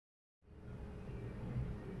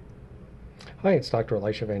Hi, it's Dr.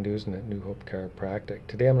 Elisha Van Dusen at New Hope Chiropractic.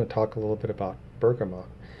 Today I'm going to talk a little bit about bergamot.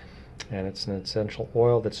 And it's an essential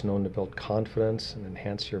oil that's known to build confidence and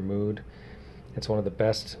enhance your mood. It's one of the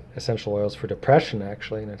best essential oils for depression,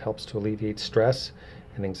 actually, and it helps to alleviate stress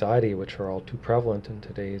and anxiety, which are all too prevalent in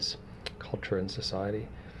today's culture and society.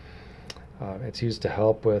 It's used to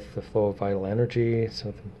help with the flow of vital energy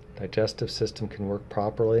so the digestive system can work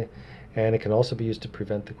properly. And it can also be used to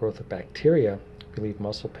prevent the growth of bacteria, relieve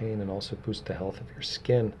muscle pain, and also boost the health of your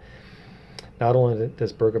skin. Not only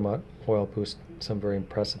does bergamot oil boost some very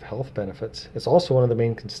impressive health benefits, it's also one of the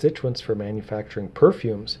main constituents for manufacturing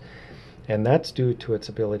perfumes, and that's due to its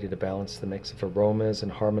ability to balance the mix of aromas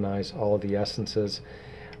and harmonize all of the essences,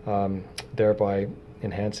 thereby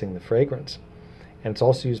enhancing the fragrance. And it's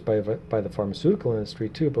also used by the pharmaceutical industry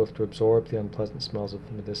too, both to absorb the unpleasant smells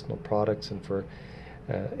of medicinal products and for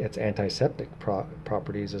its antiseptic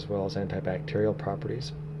properties as well as antibacterial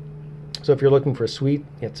properties. So if you're looking for a sweet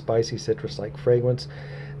yet spicy citrus-like fragrance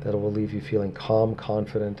that will leave you feeling calm,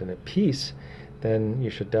 confident, and at peace, then you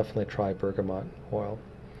should definitely try bergamot oil.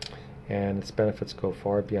 And its benefits go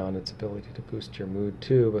far beyond its ability to boost your mood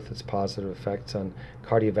too, with its positive effects on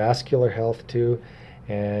cardiovascular health too,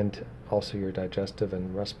 and also your digestive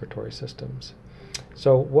and respiratory systems.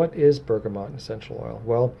 So what is bergamot essential oil?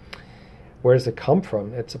 Well, where does it come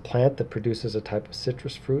from? It's a plant that produces a type of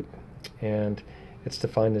citrus fruit, and it's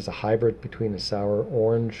defined as a hybrid between a sour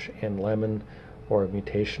orange and lemon, or a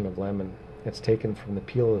mutation of lemon. It's taken from the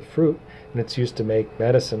peel of the fruit, and it's used to make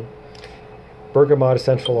medicine. Bergamot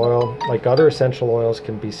essential oil, like other essential oils,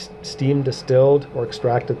 can be steam distilled or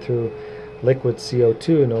extracted through liquid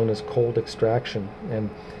CO2 known as cold extraction. And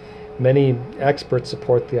many experts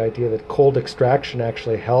support the idea that cold extraction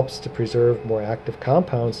actually helps to preserve more active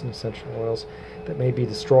compounds in essential oils that may be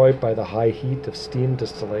destroyed by the high heat of steam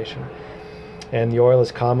distillation. And the oil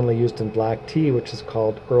is commonly used in black tea, which is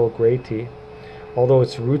called Earl Grey tea. Although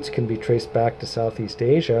its roots can be traced back to Southeast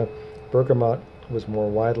Asia, bergamot was more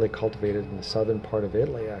widely cultivated in the southern part of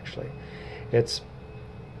Italy, actually. It's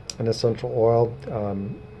an essential oil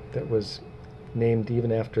that was named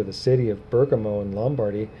even after the city of Bergamo in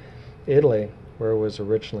Lombardy, Italy, where it was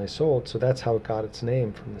originally sold. So that's how it got its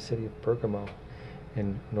name, from the city of Bergamo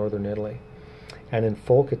in northern Italy. And in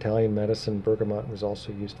folk Italian medicine, bergamot was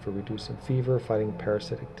also used for reducing fever, fighting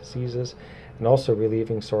parasitic diseases, and also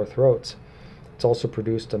relieving sore throats. It's also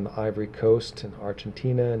produced on the Ivory Coast in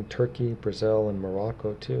Argentina and Turkey, Brazil, and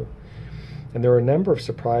Morocco too. And there are a number of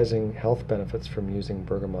surprising health benefits from using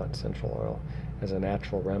bergamot essential oil as a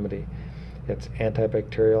natural remedy. It's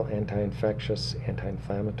antibacterial, anti-infectious,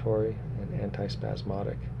 anti-inflammatory, and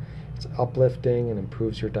anti-spasmodic. It's uplifting and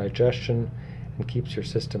improves your digestion and keeps your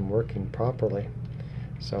system working properly.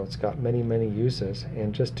 So it's got many, many uses.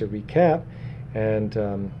 And just to recap and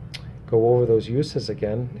go over those uses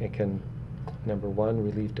again, it can, number 1,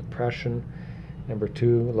 relieve depression. Number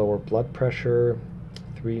 2, lower blood pressure.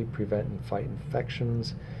 3, prevent and fight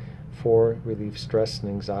infections. 4, relieve stress and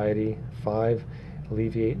anxiety. 5,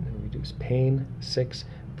 alleviate and reduce pain. 6,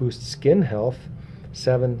 boost skin health.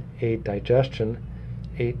 7, aid digestion.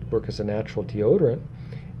 8, work as a natural deodorant.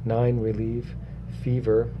 9, relieve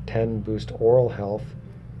fever. 10, boost oral health.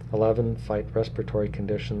 11, fight respiratory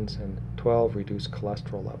conditions. And 12, reduce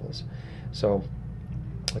cholesterol levels. So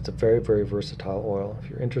it's a very, very versatile oil. If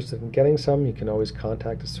you're interested in getting some, you can always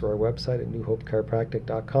contact us through our website at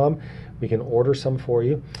newhopechiropractic.com. We can order some for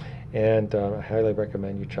you, and I highly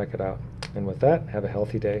recommend you check it out. And with that, have a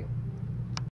healthy day.